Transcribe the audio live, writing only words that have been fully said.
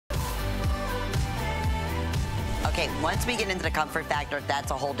Okay, once we get into the comfort factor,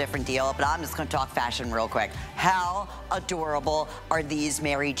 that's a whole different deal, but I'm just gonna talk fashion real quick. How adorable are these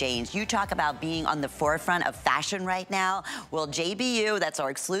Mary Janes? You talk about being on the forefront of fashion right now. Well, JBU, that's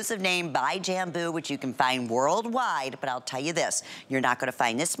our exclusive name by Jambu, which you can find worldwide, but I'll tell you this, you're not gonna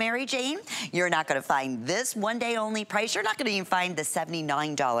find this Mary Jane, you're not gonna find this one day only price, you're not gonna even find the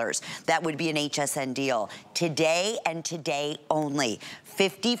 $79. That would be an HSN deal. Today and today only.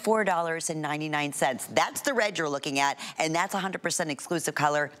 $54.99. That's the red you're looking at, and that's 100% exclusive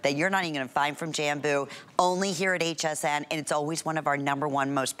color that you're not even gonna find from Jambu, only here at HSN, and it's always one of our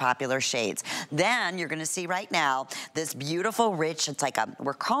 #1 most popular shades. Then you're gonna see right now this beautiful rich, it's like a,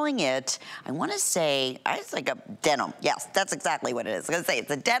 we're calling it, I wanna say, it's like a denim. Yes, that's exactly what it is. I was gonna say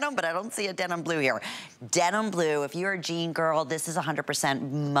it's a denim, but I don't see a denim blue here. Denim blue, if you're a jean girl, this is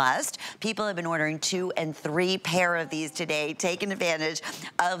 100% must. People have been ordering 2 and 3 pair of these today, taking advantage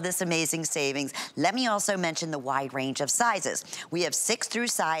of this amazing savings. Let me also mention the wide range of sizes. We have 6 through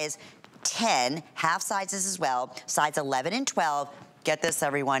size 10, half sizes as well, size 11 and 12. Get this,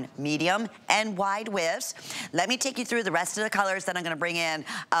 everyone, medium and wide widths. Let me take you through the rest of the colors, then I'm gonna bring in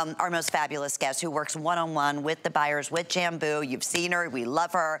our most fabulous guest who works one-on-one with the buyers, with Jambu. You've seen her, we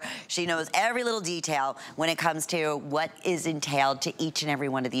love her. She knows every little detail when it comes to what is entailed to each and every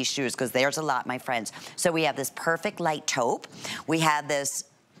one of these shoes, because there's a lot, my friends. So we have this perfect light taupe. We have this,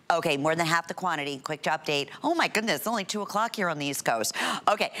 okay, more than half the quantity, quick to update. Oh my goodness, it's only 2 o'clock here on the East Coast.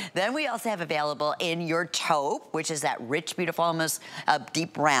 Okay, then we also have available in your taupe, which is that rich, beautiful, almost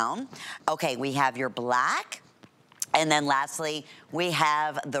deep brown. Okay, we have your black. And then lastly, we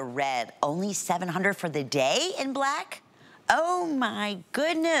have the red. Only $700 for the day in black? Oh my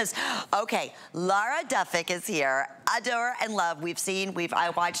goodness. Okay, Laura Duffick is here. Adore and love. I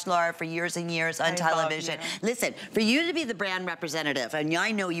watched Laura for years and years on television. Listen, for you to be the brand representative, and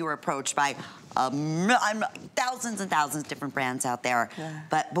I know you were approached by thousands and thousands of different brands out there,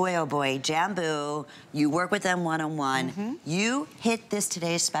 but boy, oh boy, Jambu, you work with them one-on-one. You hit this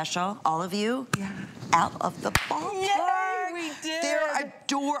today's special, all of you, out of the ballpark. We did. They're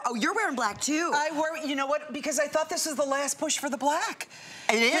adorable. Oh, you're wearing black too. I wore, you know what? Because I thought this was the last push for the black.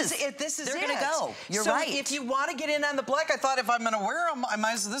 It is. This is They're it. gonna go. You're so right. If you want to get in on the black, I thought if I'm gonna wear them, I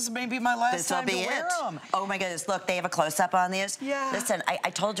might as well, this may be my last time to wear them. Oh my goodness, look, they have a close-up on these. Yeah. Listen, I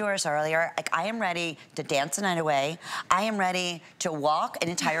told yours earlier, like, I am ready to dance the night away. I am ready to walk an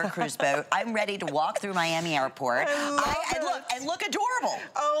entire cruise boat. I'm ready to walk through Miami Airport. And look adorable.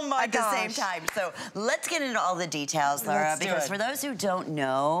 Oh my gosh. At the same time. So let's get into all the details, Laura, because for those who don't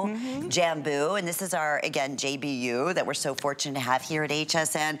know, Jambu, and this is our, again, JBU that we're so fortunate to have here at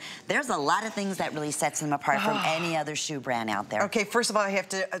HSN, there's a lot of things that really sets them apart from any other shoe brand out there. Okay, first of all, I have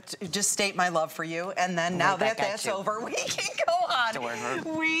to just state my love for you, and then now that that's over, we can go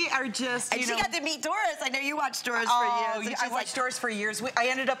on. We are just, and she got to meet Doris. I know you watched Doris for years. I watched Doris for years. I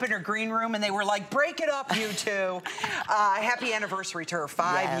ended up in her green room, and they were like, break it up, you two. Happy anniversary to her,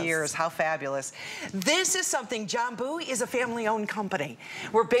 5 years. How fabulous. This is something, Jambu is a family-owned company.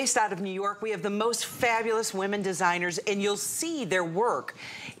 We're based out of New York. We have the most fabulous women designers, and you'll see their work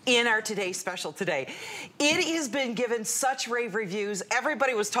in our Today Special today. It has been given such rave reviews.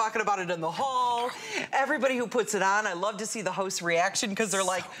 Everybody was talking about it in the hall. Everybody who puts it on, I love to see the host's reaction because they're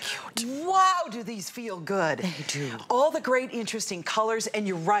like, wow, do these feel good. They do. All the great, interesting colors, and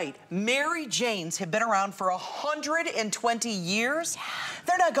you're right, Mary Janes have been around for 120 years.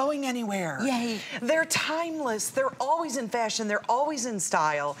 They're not going anywhere. Yay. They're timeless. They're always in fashion. They're always in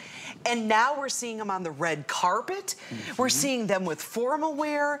style. And now we're seeing them on the red carpet. We're seeing them with formal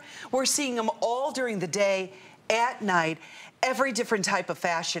wear. We're seeing them all during the day, at night, every different type of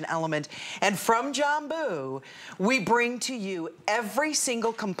fashion element. And from Jambu, we bring to you every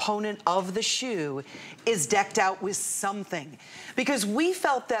single component of the shoe is decked out with something. Because we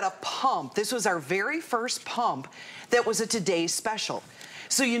felt that a pump, this was our very first pump, that was a Today's Special.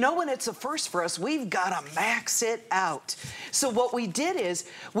 So you know when it's a first for us, we've got to max it out. So what we did is,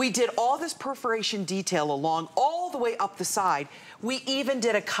 we did all this perforation detail along all the way up the side. We even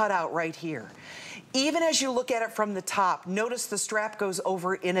did a cutout right here. Even as you look at it from the top, notice the strap goes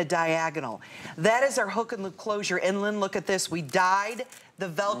over in a diagonal. That is our hook and loop closure. And Lynn, look at this. We dyed the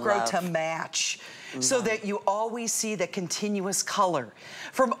Velcro to match so that you always see the continuous color.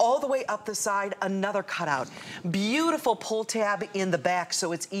 From all the way up the side, another cutout. Beautiful pull tab in the back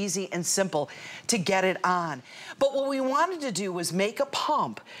so it's easy and simple to get it on. But what we wanted to do was make a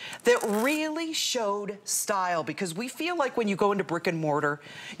pump that really showed style, because we feel like when you go into brick and mortar,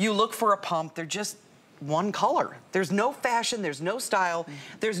 you look for a pump, they're just one color. There's no fashion, there's no style,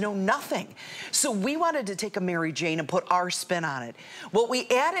 there's no nothing. So we wanted to take a Mary Jane and put our spin on it. What we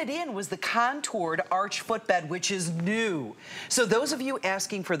added in was the contoured arch footbed, which is new. So those of you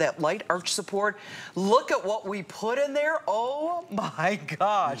asking for that light arch support, look at what we put in there. Oh my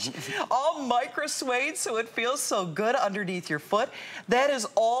gosh. All microsuede, so it feels so good underneath your foot. That is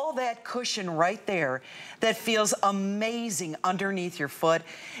all that cushion right there that feels amazing underneath your foot.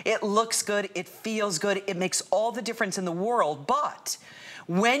 It looks good, it feels good, it makes all the difference in the world. But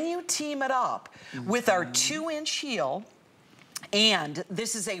when you team it up with our 2-inch heel, and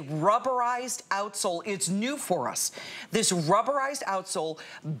this is a rubberized outsole. It's new for us. This rubberized outsole,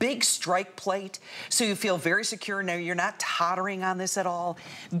 big strike plate, so you feel very secure. Now, you're not tottering on this at all.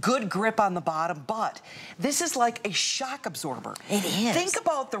 Good grip on the bottom, but this is like a shock absorber. It is. Think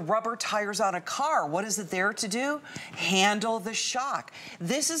about the rubber tires on a car. What is it there to do? Handle the shock.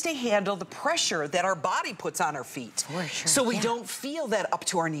 This is to handle the pressure that our body puts on our feet. For sure, so we don't feel that up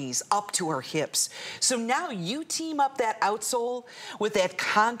to our knees, up to our hips. So now you team up that outsole with that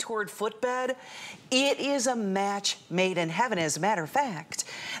contoured footbed, it is a match made in heaven. As a matter of fact,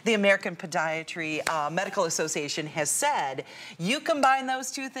 the American Podiatry Medical Association has said you combine those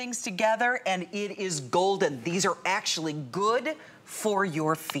two things together and it is golden. These are actually good for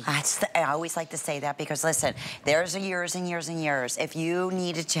your feet. I always like to say that because listen, there's years and years and years. If you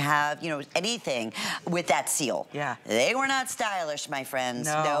needed to have, you know, anything with that seal, they were not stylish, my friends.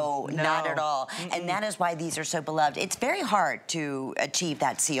 No, not at all. And that is why these are so beloved. It's very hard to achieve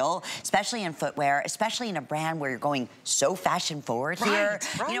that seal, especially in footwear, especially in a brand where you're going so fashion forward here.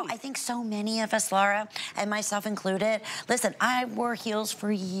 You know, I think so many of us, Laura, and myself included, listen, I wore heels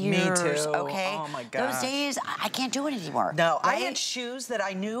for years. Me too. Okay? Oh my gosh. Those days, I can't do it anymore. No, I had shoes that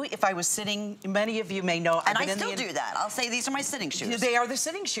I knew if I was sitting, many of you may know. And I still do that. I'll say these are my sitting shoes. They are the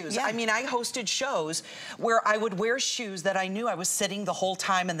sitting shoes. I mean, I hosted shows where I would wear shoes that I knew I was sitting the whole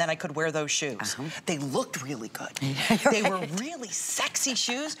time and then I could wear those shoes. They looked really good. They were really sexy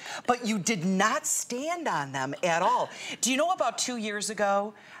shoes, but you did not stand on them at all. Do you know about 2 years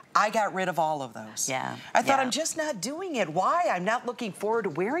ago, I got rid of all of those. I thought, I'm just not doing it. Why? I'm not looking forward to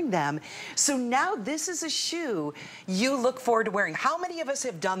wearing them. So now this is a shoe you look forward to wearing. How many of us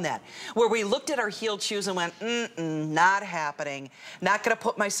have done that? Where we looked at our heeled shoes and went, not happening. Not gonna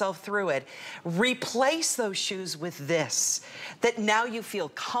put myself through it. Replace those shoes with this. That now you feel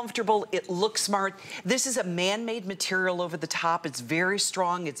comfortable, it looks smart. This is a man-made material over the top. It's very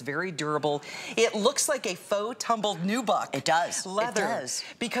strong, it's very durable. It looks like a faux tumbled nubuck. It does. Leather. It does.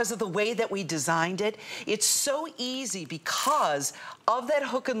 Because of the way that we designed it. It's so easy because of that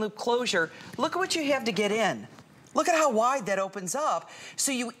hook and loop closure. Look at what you have to get in. Look at how wide that opens up.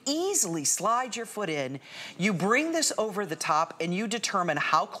 So you easily slide your foot in, you bring this over the top and you determine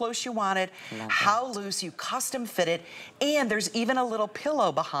how close you want it, how loose, you custom fit it, and there's even a little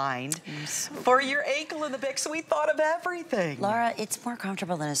pillow behind for your ankle in the back. So we thought of everything. Laura, it's more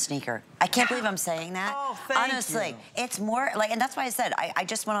comfortable than a sneaker. I can't believe I'm saying that. Oh, thank Honestly, you. It's more like, and that's why I said, I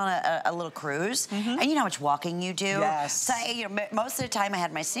just went on a little cruise, and you know how much walking you do? So, you know, most of the time I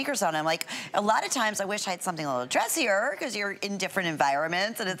had my sneakers on. I'm like, a lot of times I wish I had something a little dressier because you're in different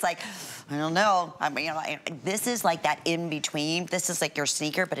environments, and it's like, I don't know. I mean, you know, this is like that in between. This is like your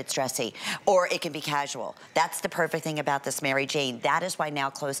sneaker, but it's dressy, or it can be casual. That's the perfect thing about this Mary Jane. That is why now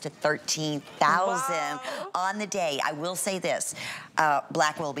close to 13,000 on the day. I will say this,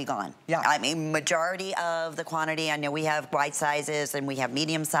 black will be gone. I mean, majority of the quantity, I know we have wide sizes and we have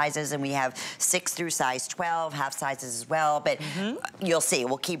medium sizes and we have 6 through size 12, half sizes as well, but you'll see,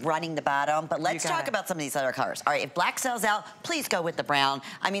 we'll keep running the bottom. But let's talk about some of these other colors. All right, if black sells out, please go with the brown.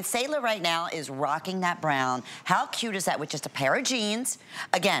 I mean, Sayla right now is rocking that brown. How cute is that with just a pair of jeans?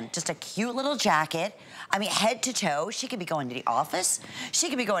 Again, just a cute little jacket. I mean, head to toe. She could be going to the office. She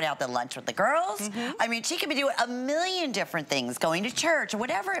could be going out to lunch with the girls. I mean, she could be doing a million different things, going to church or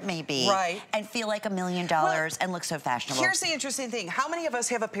whatever it may be. And feel like $1 million and look so fashionable. Here's the interesting thing. How many of us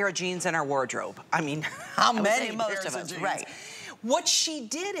have a pair of jeans in our wardrobe? I mean, how many? Most of us, What she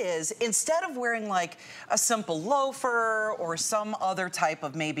did is, instead of wearing like a simple loafer or some other type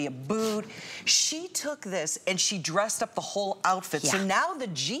of maybe a boot, she took this and she dressed up the whole outfit. So now the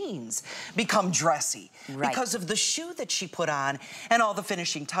jeans become dressy because of the shoe that she put on and all the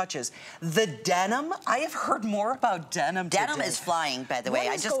finishing touches. The denim, I have heard more about denim Denim is flying, by the way.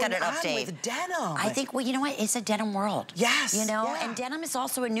 I just got an update. With denim? I think, well, you know what? It's a denim world. You know, and denim is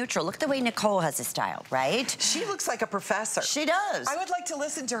also a neutral. Look at the way Nicole has it styled, right? She looks like a professor. She does. does. I would like to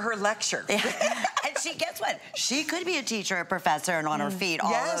listen to her lecture. And guess what? She could be a teacher, a professor, and on her feet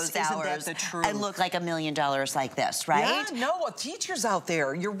all those hours. Isn't that the truth? And look like $1 million like this, right? Yeah, no, teachers out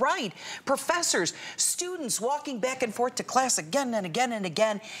there, you're right. Professors, students walking back and forth to class again and again and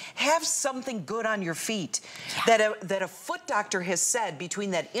again. Have something good on your feet. Yeah. That a foot doctor has said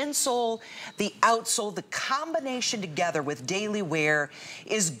between that insole, the outsole, the combination together with daily wear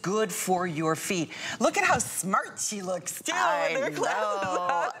is good for your feet. Look at how smart she looks too. I know.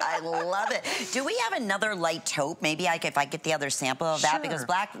 I love it. Do we have another light taupe? Maybe if I get the other sample of that, because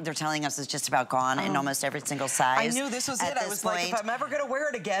black, they're telling us, is just about gone in almost every single size. I knew this was it. I was like, if I'm ever going to wear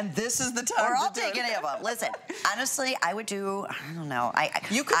it again, this is the time. Or I'll take any of them. Listen, honestly, I would do, I don't know.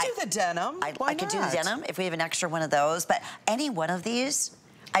 You could do the denim. I could do the denim if we have an extra one of those, but any one of these,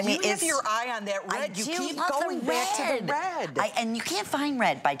 I mean, you have your eye on that red. You keep going back to the red. And you can't find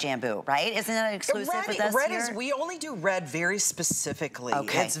red by Jambu, right? Isn't that exclusive with us red here? We only do red very specifically.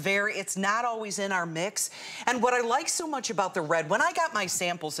 Okay. It's not always in our mix. And what I like so much about the red, when I got my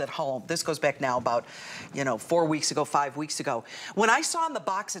samples at home, this goes back now about, 4 weeks ago, 5 weeks ago, when I saw on the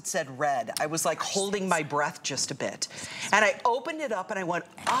box it said red, I was like holding my breath just a bit. And I opened it up and I went,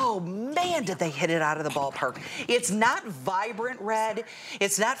 oh man, did they hit it out of the ballpark. It's not vibrant red.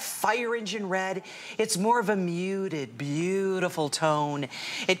 It's not fire engine red. It's more of a muted, beautiful tone.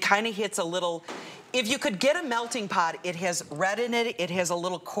 It kind of hits a little, if you could get a melting pot, it has red in it, it has a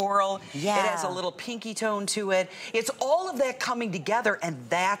little coral, it has a little pinky tone to it. It's all of that coming together, and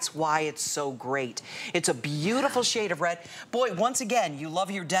that's why it's so great. It's a beautiful shade of red. Boy, once again, you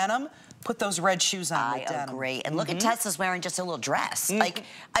love your denim, put those red shoes on with denim. I agree. And look at Tessa's wearing just a little dress. Like,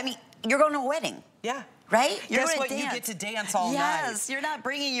 I mean, you're going to a wedding. Yeah. Right? Guess what? You get to dance all night. Yes, you're not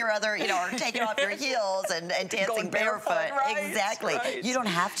bringing your other, or taking off your heels and dancing barefoot. Right, exactly. Right. You don't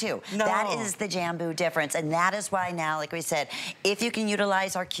have to. No. That is the Jambu difference. And that is why now, like we said, if you can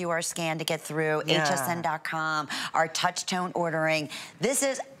utilize our QR scan to get through, hsn.com, our touch tone ordering,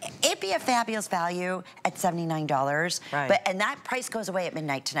 it'd be a fabulous value at $79. Right. And that price goes away at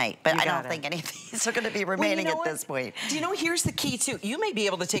midnight tonight. But I don't think any of these are going to be remaining at this point. Do you know, here's the key too. You may be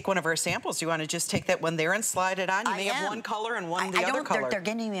able to take one of our samples. You want to just take that one there and slide it on? You may have one color and one the other color. They're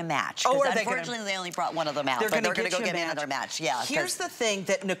getting me a match. Oh, unfortunately, they only brought one of them out. They're going to go get me another match. Yeah. Here's the thing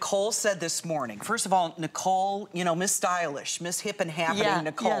that Nicole said this morning. First of all, Nicole, Miss Stylish, Miss Hip and Happening,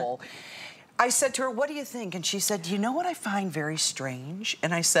 Nicole. Yeah. I said to her, what do you think? And she said, you know what I find very strange?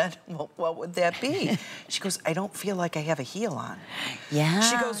 And I said, well, what would that be? She goes, I don't feel like I have a heel on. Yeah.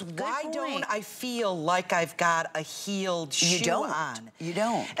 She goes, why don't I feel like I've got a heeled shoe on? You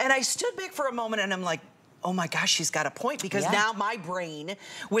don't. And I stood back for a moment and I'm like, oh my gosh, she's got a point, because now my brain,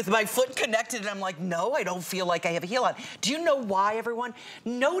 with my foot connected, and I'm like, no, I don't feel like I have a heel on. Do you know why, everyone?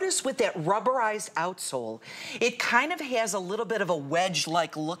 Notice with that rubberized outsole, it kind of has a little bit of a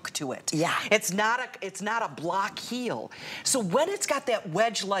wedge-like look to it. Yeah. It's not a block heel. So when it's got that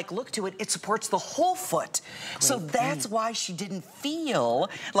wedge-like look to it, it supports the whole foot. So that's why she didn't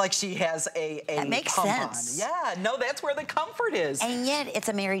feel like she has a that makes pump sense. on. Yeah, no, that's where the comfort is. And yet, it's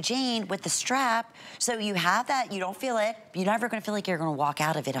a Mary Jane with the strap, so you have that, you don't feel it, you're never going to feel like you're going to walk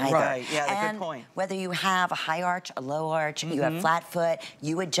out of it either. Right, yeah, good point. Whether you have a high arch, a low arch, you have flat foot,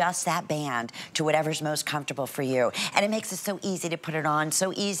 you adjust that band to whatever's most comfortable for you. And it makes it so easy to put it on,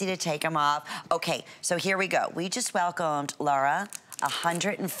 so easy to take them off. Okay, so here we go. We just welcomed, Laura,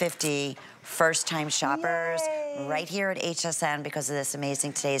 150 first-time shoppers right here at HSN because of this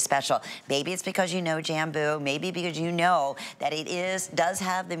amazing Today's Special. Maybe it's because you know Jambu, maybe because you know that it does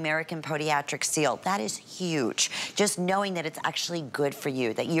have the American Podiatric Seal. That is huge. Just knowing that it's actually good for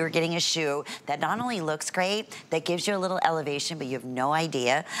you, that you're getting a shoe that not only looks great, that gives you a little elevation, but you have no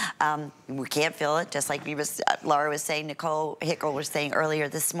idea. We can't feel it, just like Laura was saying, Nicole Hickle was saying earlier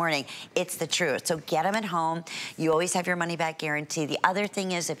this morning. It's the truth. So get them at home. You always have your money-back guarantee. The other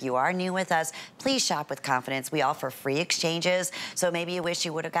thing is, if you are new with us, please shop with confidence. We offer free exchanges, so maybe you wish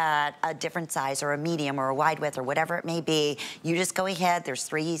you would have got a different size or a medium or a wide width or whatever it may be. You just go ahead. There's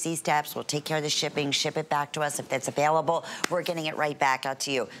 3 easy steps. We'll take care of the shipping, ship it back to us. If that's available, we're getting it right back out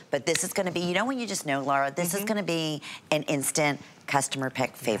to you. But this is going to be, you know when you just know, Laura, this is going to be an instant customer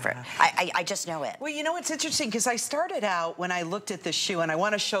pick favorite. I just know it. Well, you know, it's interesting because I started out when I looked at the shoe, and I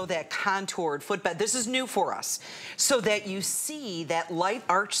want to show that contoured footbed. This is new for us, so that you see that light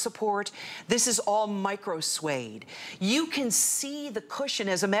arch support. This is all microsuede. You can see the cushion.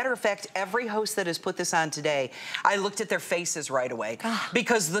 As a matter of fact, every host that has put this on today, I looked at their faces right away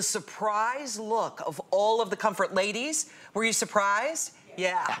because the surprise look of all of the comfort. Ladies, were you surprised?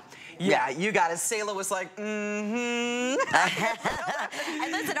 Yeah, you got it. Sayla was like, And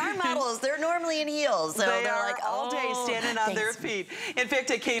listen, our models, they're normally in heels. So they're like, all day standing on their feet. In fact,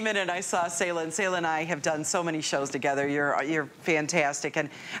 I came in and I saw Sayla, and Sayla and I have done so many shows together. You're fantastic. And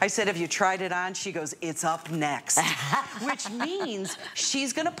I said, have you tried it on? She goes, it's up next. Which means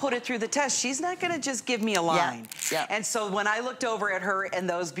she's going to put it through the test. She's not going to just give me a line. And so when I looked over at her and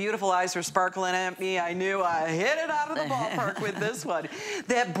those beautiful eyes were sparkling at me, I knew I hit it out of the ballpark with this one.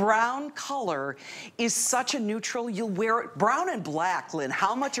 That brown color is such a neutral. You'll wear it brown and black, Lynn.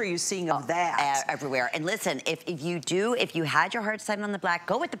 How much are you seeing of that? Everywhere. And listen, if you had your heart set on the black,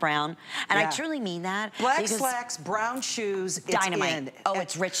 go with the brown. And I truly mean that. Black slacks, brown shoes, it's dynamite. Oh,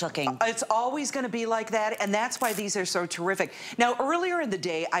 it's rich looking. It's always going to be like that, and that's why these are so terrific. Now, earlier in the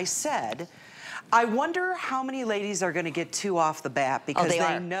day, I said, I wonder how many ladies are going to get 2 off the bat because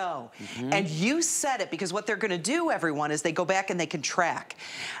they know. And you said it, because what they're going to do, everyone, is they go back and they can track.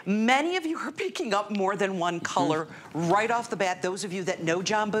 Many of you are picking up more than one color right off the bat. Those of you that know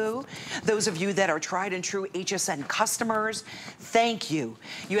Jambu, those of you that are tried and true HSN customers, thank you.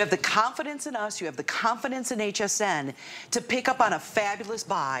 You have the confidence in us, you have the confidence in HSN to pick up on a fabulous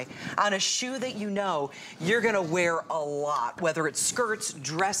buy on a shoe that you know you're going to wear a lot, whether it's skirts,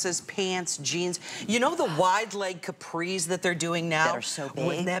 dresses, pants, jeans. You know the wide leg capris that they're doing now? That are so big.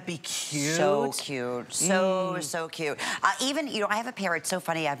 Wouldn't that be cute? So cute. So cute. Even, you know, I have a pair, it's so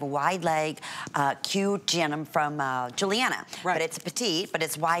funny, I have a wide leg, cute denim from Jolene. But it's petite, but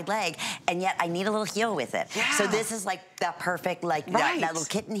it's wide leg, and yet I need a little heel with it. So this is like that perfect, like that little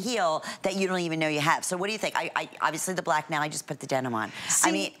kitten heel that you don't even know you have. So what do you think? I obviously the black now, I just put the denim on. See,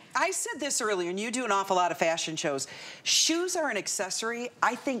 I mean, I said this earlier, and you do an awful lot of fashion shows. Shoes are an accessory.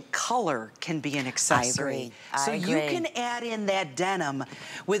 I think color can be an accessory. I agree. You can add in that denim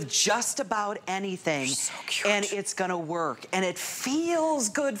with just about anything, and it's gonna work. And it feels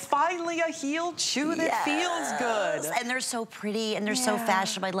good. Finally, a heeled shoe that feels good. And they're so pretty, and they're so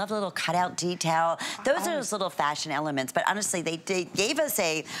fashionable. I love the little cutout detail. Those are those little fashion elements. But honestly, they gave us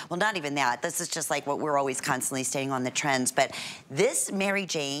well, not even that. This is just like what we're always constantly staying on the trends. But this Mary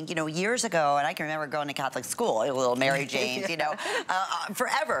Jane, you know, years ago, and I can remember going to Catholic school, little Mary Janes, you know,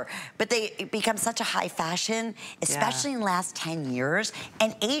 forever. But they become such a high fashion, especially in the last 10 years,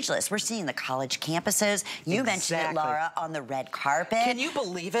 and ageless. We're seeing the college campuses. You mentioned it, Laura, on the red carpet. Can you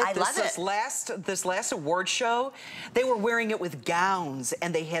believe it? I love it. This last award show, they were wearing it with gowns,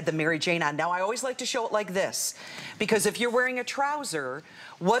 and they had the Mary Jane on. Now, I always like to show it like this, because if you're wearing a trouser,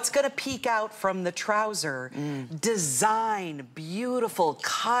 what's going to peek out from the trouser? Design, beautiful,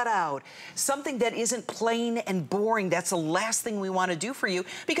 cutout, something that isn't plain and boring. That's the last thing we want to do for you,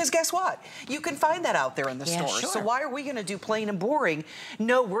 because guess what? You can find that out there in the store. So why are we going to do plain and boring?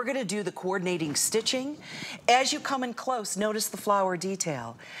 No, we're going to do the coordinating stitching. As you come in close, notice the flower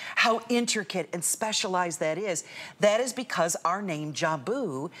detail, how intricate and specialized that is. That is because our name,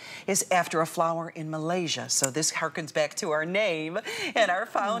 Jambu, is after a flower in Malaysia. So this harkens back to our name and our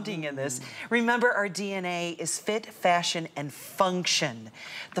founding in this. Remember, our DNA is fit, fashion, and function.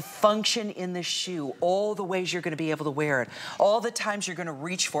 The function in the shoe, all the ways you're going to be able to wear it, all the times you're going to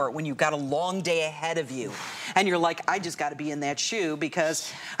reach for it when you've got a long day ahead of you. And you're like, I just got to be in that shoe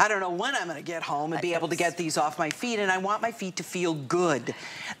because I don't know when I'm going to get home and be able to get these off my feet, and I want my feet to feel good.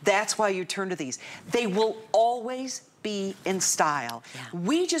 That's why you turn to these. They will always be in style.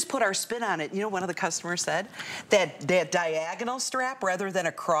 We just put our spin on it. You know, one of the customers said that diagonal strap rather than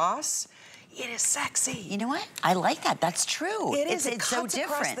a cross, it is sexy. You know what? I like that. That's true. It is. It's so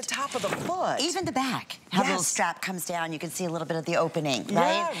different. Across the top of the foot. Even the back. How the little strap comes down. You can see a little bit of the opening,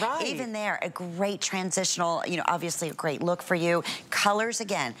 right? Yeah, right. Even there, a great transitional, you know, obviously a great look for you. Colors,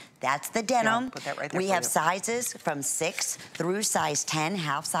 again, that's the denim. Put that right there we have sizes from 6 through size 10,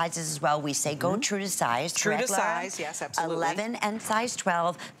 half sizes as well. We say go true to size. True to size, yes, absolutely. 11 and size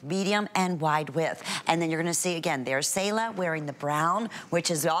 12, medium and wide width. And then you're gonna see, again, there's Sayla wearing the brown,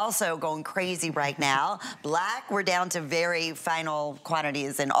 which is also going crazy right now. Black, we're down to very final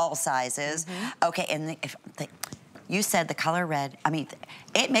quantities in all sizes. Okay, and you said the color red. I mean,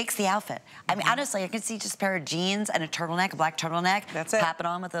 it makes the outfit. I mean, honestly, I can see just a pair of jeans and a turtleneck, a black turtleneck. That's it. Pop it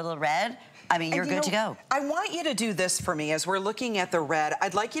on with a little red. I mean, you're good to go. I want you to do this for me as we're looking at the red.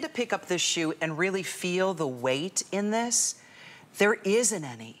 I'd like you to pick up this shoe and really feel the weight in this. There isn't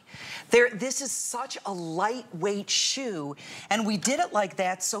any. This is such a lightweight shoe, and we did it like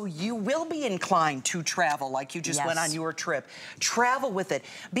that so you will be inclined to travel like you just went on your trip. Travel with it.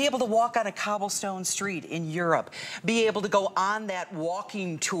 Be able to walk on a cobblestone street in Europe. Be able to go on that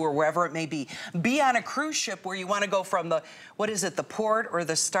walking tour wherever it may be. Be on a cruise ship where you want to go from the, what is it, the port or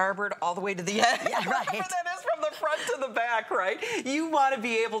the starboard all the way to the end. Yeah, right. Whatever that is, from the the front to the back, right? You want to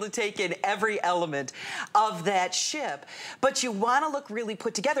be able to take in every element of that ship, but you want to look really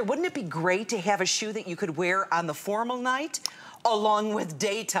put together. Wouldn't it be great to have a shoe that you could wear on the formal night along with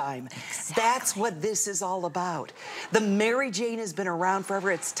daytime? Exactly. That's what this is all about. The Mary Jane has been around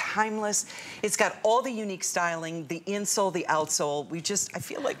forever. It's timeless. It's got all the unique styling, the insole, the outsole. I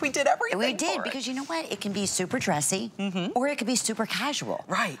feel like we did everything. We did, because you know what? It can be super dressy, or it could be super casual.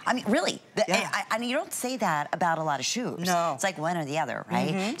 Right. I mean, really. I mean, you don't say that about a lot of shoes. No. It's like one or the other,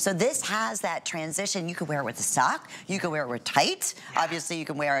 right? So this has that transition. You could wear it with a sock. You could wear it with tights. Obviously, you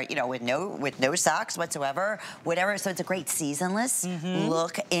can wear it, you know, with no socks whatsoever, whatever. So it's a great season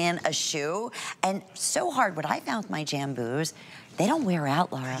look in a shoe. And so hard, what I found with my Jambus, they don't wear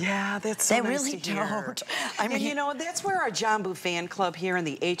out, Laura. Yeah, that's so They nice really to hear. don't. I mean, and you know, that's where our Jambu fan club here in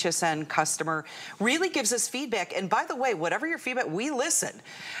the HSN customer really gives us feedback. And by the way, whatever your feedback, we listen.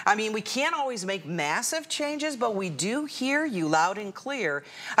 I mean, we can't always make massive changes, but we do hear you loud and clear.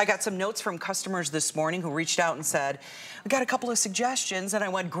 I got some notes from customers this morning who reached out and said, we got a couple of suggestions, and I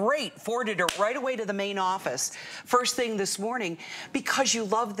went, great, forwarded it right away to the main office first thing this morning, because you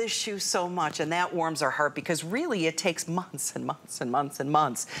love this shoe so much, and that warms our heart, because really it takes months and months and months and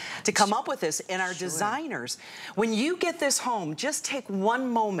months to come up with this. And our designers, when you get this home, just take one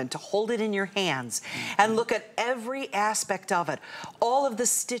moment to hold it in your hands and look at every aspect of it, all of the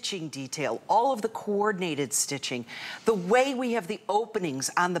stitching detail, all of the coordinated stitching, the way we have the openings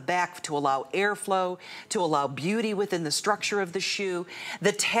on the back to allow airflow, to allow beauty within the structure of the shoe,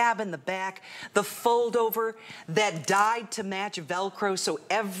 the tab in the back, the fold over, that dyed to match Velcro, so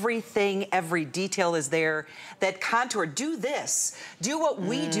everything, every detail is there, that contour. Do this, do what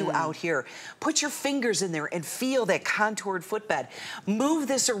we do out here. Put your fingers in there and feel that contoured footbed. Move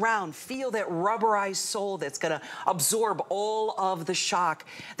this around, feel that rubberized sole that's gonna absorb all of the shock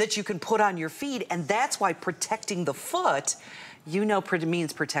that you can put on your feet. And that's why protecting the foot, you know,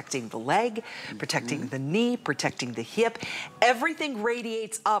 means protecting the leg, protecting the knee, protecting the hip. Everything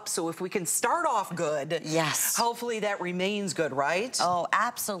radiates up, so if we can start off good, yes, hopefully that remains good, right? Oh,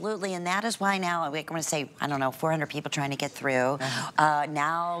 absolutely, and that is why now, we're gonna say, I don't know, 400 people trying to get through.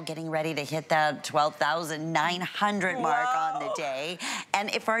 Now getting ready to hit that 12,900 mark on the day. And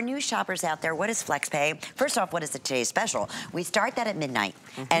if our new shoppers out there, what is FlexPay? First off, what is the today's special? We start that at midnight,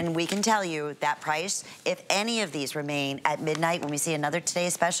 and we can tell you that price, if any of these remain at midnight, when we see another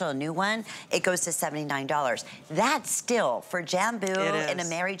today's special, a new one, it goes to $79. That's still, for Jambu in a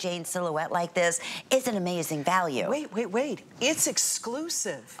Mary Jane silhouette like this, is an amazing value. Wait. It's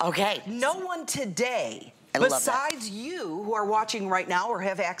exclusive. Okay. No one today, besides you who are watching right now or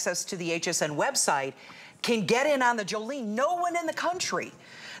have access to the HSN website, can get in on the Jolene. No one in the country.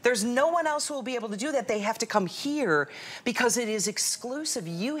 There's no one else who will be able to do that. They have to come here because it is exclusive.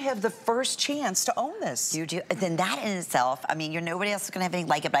 You have the first chance to own this. You do. Then that in itself, I mean, nobody else is going to have anything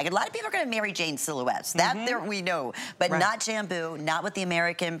like it. But a lot of people are going to Mary Jane silhouettes. That there we know. But not Jambu, not with the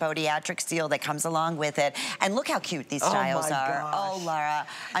American podiatric steel that comes along with it. And look how cute these styles are. Gosh. Oh, Laura.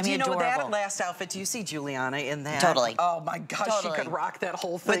 I mean, adorable. adorable. That last outfit, do you see Juliana in that? Totally. Oh my gosh, she could rock that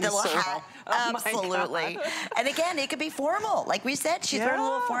whole thing. With the little hat. Oh absolutely. And again, it could be formal. Like we said, she's wearing a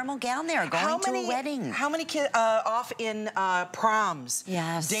little formal gown there. Going to a wedding. How many kids off in proms,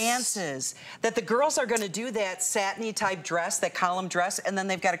 dances, that the girls are going to do that satiny type dress, that column dress, and then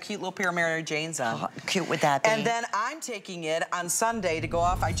they've got a cute little pair of Mary Janes on. How cute would that be? And then I'm taking it on Sunday to go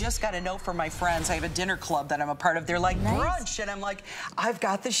off. I just got a note from my friends. I have a dinner club that I'm a part of. They're like, brunch, and I'm like, I've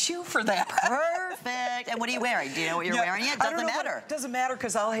got the shoe for that. Perfect. And what are you wearing? Do you know what you're wearing yet? Doesn't matter. It doesn't matter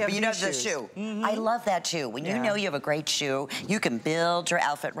because I'll have but you know the shoe. I love that shoe. When you know you have a great shoe, you can build your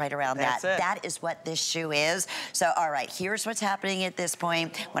outfit right around that. That is what this shoe is. So, all right, here's what's happening at this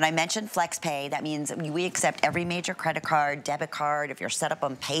point. When I mentioned FlexPay, that means we accept every major credit card, debit card, if you're set up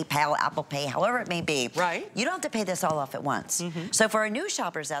on PayPal, Apple Pay, however it may be. Right. You don't have to pay this all off at once. So for our new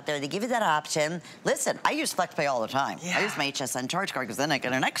shoppers out there, they give you that option. Listen, I use FlexPay all the time. I use my HSN charge card because then I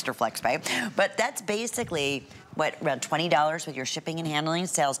get an extra FlexPay. But that's basically what, around $20 with your shipping and handling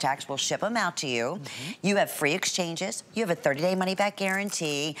sales tax. We'll ship them out to you. You have free exchanges. You have a 30-day money-back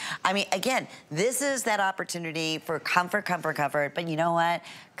guarantee. I mean, again, this is that opportunity for comfort, comfort, comfort. But you know what?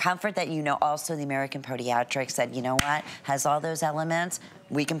 Comfort that you know also the American Podiatrics said, you know what, has all those elements.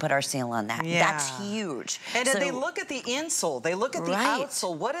 We can put our seal on that. That's huge. And so, they look at the insole, they look at the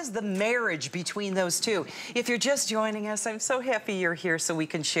outsole. What is the marriage between those two? If you're just joining us, I'm so happy you're here so we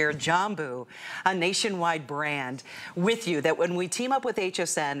can share Jambu, a nationwide brand, with you. That when we team up with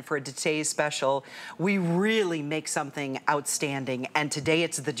HSN for today's special, we really make something outstanding. And today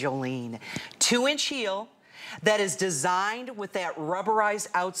it's the Jolene. 2-inch heel. that is designed with that rubberized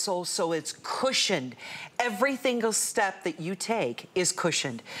outsole so it's cushioned. Every single step that you take is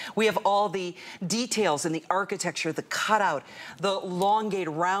cushioned. We have all the details and the architecture, the cutout, the elongated,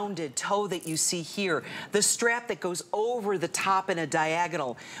 rounded toe that you see here, the strap that goes over the top in a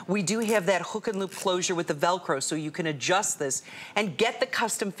diagonal. We do have that hook and loop closure with the Velcro so you can adjust this and get the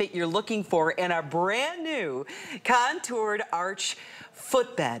custom fit you're looking for in a brand new contoured arch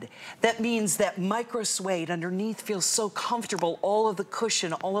footbed. That means that microsuede underneath feels so comfortable. All of the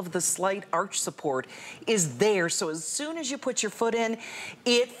cushion, all of the slight arch support is there. So as soon as you put your foot in,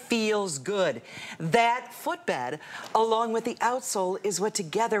 it feels good. That footbed, along with the outsole, is what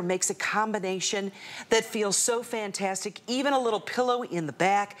together makes a combination that feels so fantastic. Even a little pillow in the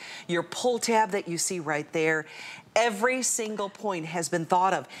back, your pull tab that you see right there. Every single point has been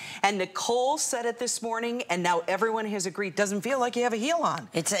thought of. And Nicole said it this morning, and now everyone has agreed. Doesn't feel like you have a heel on.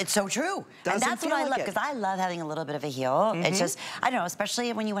 It's so true. And that's what I love, because I love having a little bit of a heel. It's just, I don't know,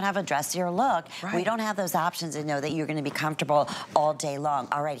 especially when you want to have a dressier look, we don't have those options to know that you're going to be comfortable all day long.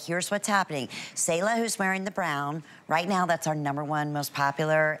 All right, here's what's happening. Sayla, who's wearing the brown, right now that's our #1 most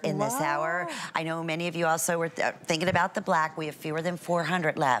popular in this hour. I know many of you also were thinking about the black. We have fewer than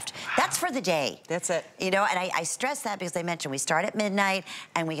 400 left. That's for the day. That's it. You know, and I stress that because I mentioned we start at midnight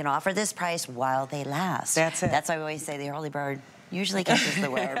and we can offer this price while they last. That's it. That's why we always say the early bird usually catches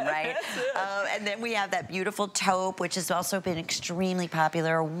the worm, right? And then we have that beautiful taupe, which has also been extremely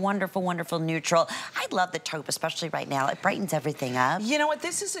popular. A wonderful, wonderful neutral. I love the taupe, especially right now. It brightens everything up. You know what?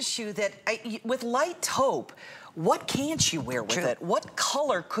 This is a shoe that, with light taupe, what can't you wear with it? What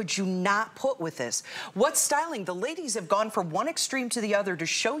color could you not put with this? What styling? The ladies have gone from one extreme to the other to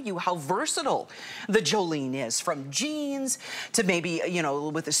show you how versatile the Jolene is. From jeans to maybe, you know,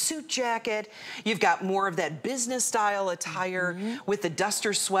 with a suit jacket. You've got more of that business style attire with the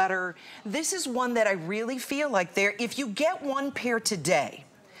duster sweater. This is one that I really feel like if you get one pair today,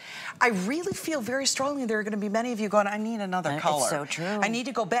 I really feel very strongly there are going to be many of you going, I need another color. It's so true. I need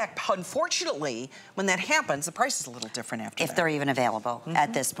to go back. Unfortunately, when that happens, the price is a little different after that. If they're even available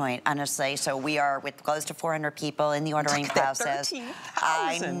at this point, honestly. So we are with close to 400 people in the ordering process. 13,000.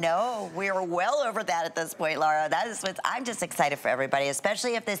 I know. We're well over that at this point, Laura. That is what I'm just excited for everybody,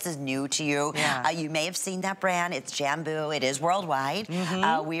 especially if this is new to you. You may have seen that brand. It's Jambu. It is worldwide.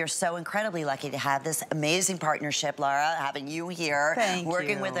 We are so incredibly lucky to have this amazing partnership, Laura, having you here,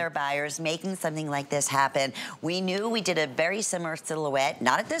 working with our buyers, making something like this happen. We knew we did a very similar silhouette,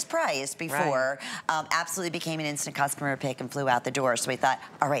 not at this price before, absolutely became an instant customer pick and flew out the door. So we thought,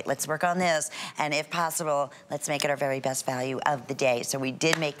 all right, let's work on this. And if possible, let's make it our very best value of the day. So we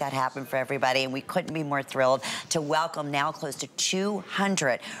did make that happen for everybody, and we couldn't be more thrilled to welcome now close to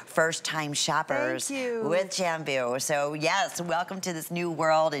 200 first-time shoppers with Jambu. So yes, welcome to this new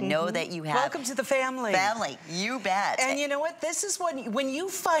world, and know that you have... Welcome to the family. Family, you bet. And you know what? This is when you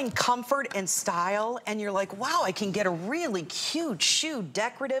find comfort and style, and you're like, wow, I can get a really cute shoe,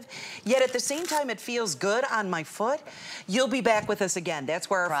 decorative, yet at the same time it feels good on my foot, you'll be back with us again. That's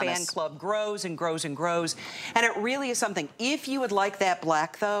where our fan club grows and grows and grows. And it really is something. If you would like that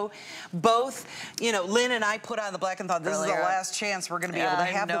black, though, both, you know, Lynn and I put on the black and thought, this is the last chance we're going to be able to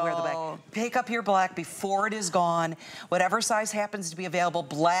have to wear the black. Pick up your black before it is gone. Whatever size happens to be available,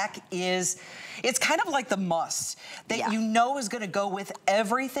 black is... It's kind of like the must that you know is going to go with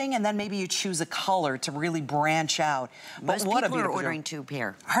everything, and then maybe you choose a color to really branch out. Most people are ordering 2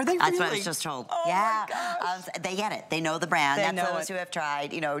 pair. Are they really? That's what I was just told. Oh my gosh. They get it. They know the brand. That's those who have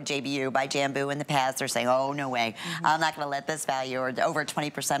tried, you know, JBU by Jambu in the past. They're saying, oh, no way. I'm not going to let this value or over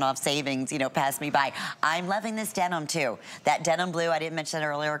 20% off savings, you know, pass me by. I'm loving this denim, too. That denim blue, I didn't mention it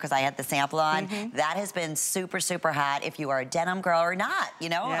earlier because I had the sample on. That has been super, super hot if you are a denim girl or not, you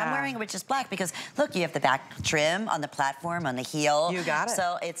know. I'm wearing it with just black because, look, you have the back trim on the platform, on the heel. You got it.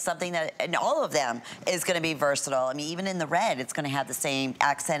 So it's something that, and all of them is going to be versatile. I mean, even in the red, it's going to have the same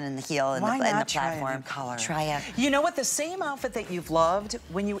accent in the heel and the platform. Try a new color? Try it. You know what? The same outfit that you've loved,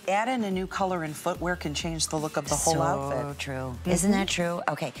 when you add in a new color and footwear, can change the look of the whole outfit. So true. Isn't that true?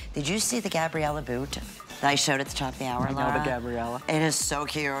 Okay. Did you see the Gabriella boot that I showed at the top of the hour, Laura? I know the Gabriella. It is so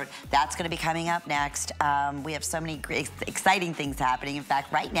cute. That's going to be coming up next. We have so many great, exciting things happening. In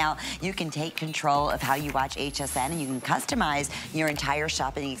fact, right now, you can take control of how you watch HSN, and you can customize your entire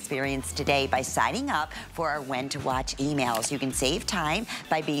shopping experience today by signing up for our When to Watch emails. You can save time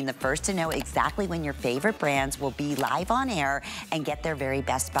by being the first to know exactly when your favorite brands will be live on air and get their very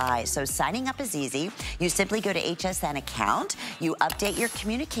best buy. So signing up is easy. You simply go to HSN account, you update your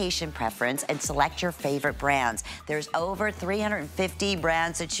communication preference, and select your favorite brands. There's over 350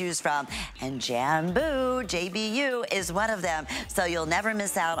 brands to choose from, and Jambu, JBU, is one of them. So you'll never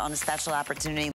miss out on a special opportunity